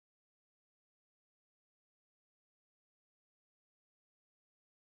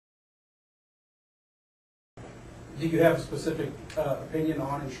Do you have a specific opinion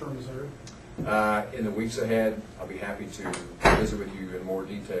on Insure Missouri? In the weeks ahead, I'll be happy to visit with you in more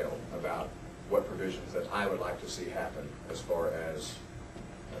detail about what provisions that I would like to see happen as far as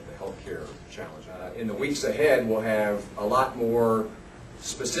the health care challenge. In the weeks ahead, we'll have a lot more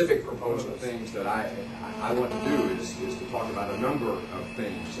specific proposals. One of the things that I want to do is to talk about a number of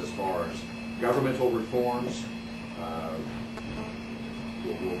things as far as governmental reforms.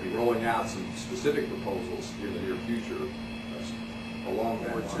 We'll be rolling out some specific proposals in the near future, along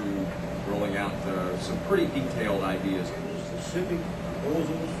to rolling out some pretty detailed ideas. Specific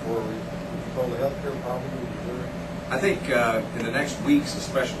proposals for what you call the healthcare problem in Missouri? I think in the next weeks,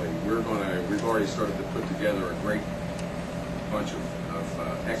 especially, we've already started to put together a great bunch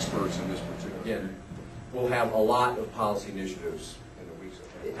of experts in this particular. Again, we'll have a lot of policy initiatives in the weeks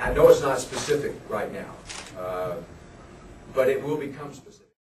ahead. I know it's not specific right now, but it will become specific.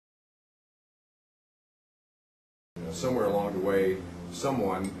 Somewhere along the way,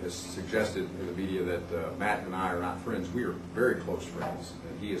 someone has suggested in the media that Matt and I are not friends. We are very close friends,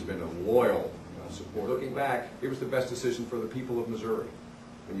 and he has been a loyal supporter. Looking back, it was the best decision for the people of Missouri.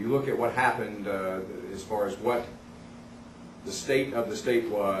 When you look at what happened as far as what the state of the state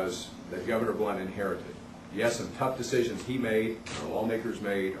was that Governor Blunt inherited. Yes, some tough decisions he made, our lawmakers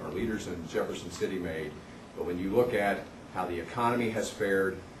made, our leaders in Jefferson City made, but when you look at how the economy has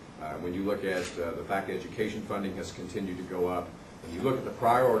fared, when you look at the fact that education funding has continued to go up, when you look at the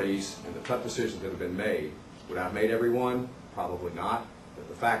priorities and the tough decisions that have been made, would I have made every one? Probably not. But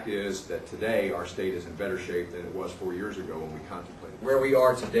the fact is that today our state is in better shape than it was 4 years ago when we contemplated. Where we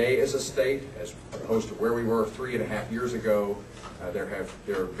are today as a state, as opposed to where we were 3.5 years ago, there have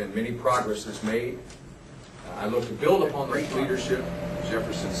been many progresses made. I look to build upon great leadership in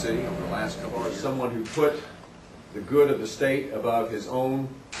Jefferson City over the last couple of years. Someone who put the good of the state above his own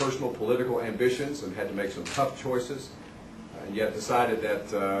personal political ambitions and had to make some tough choices, and yet decided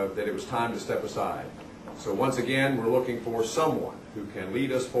that it was time to step aside. So once again, we're looking for someone who can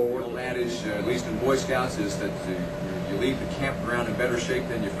lead us forward. The old adage, at least in Boy Scouts, is that you leave the campground in better shape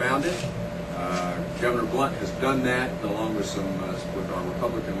than you found it. Governor Blunt has done that, along with with our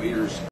Republican leaders.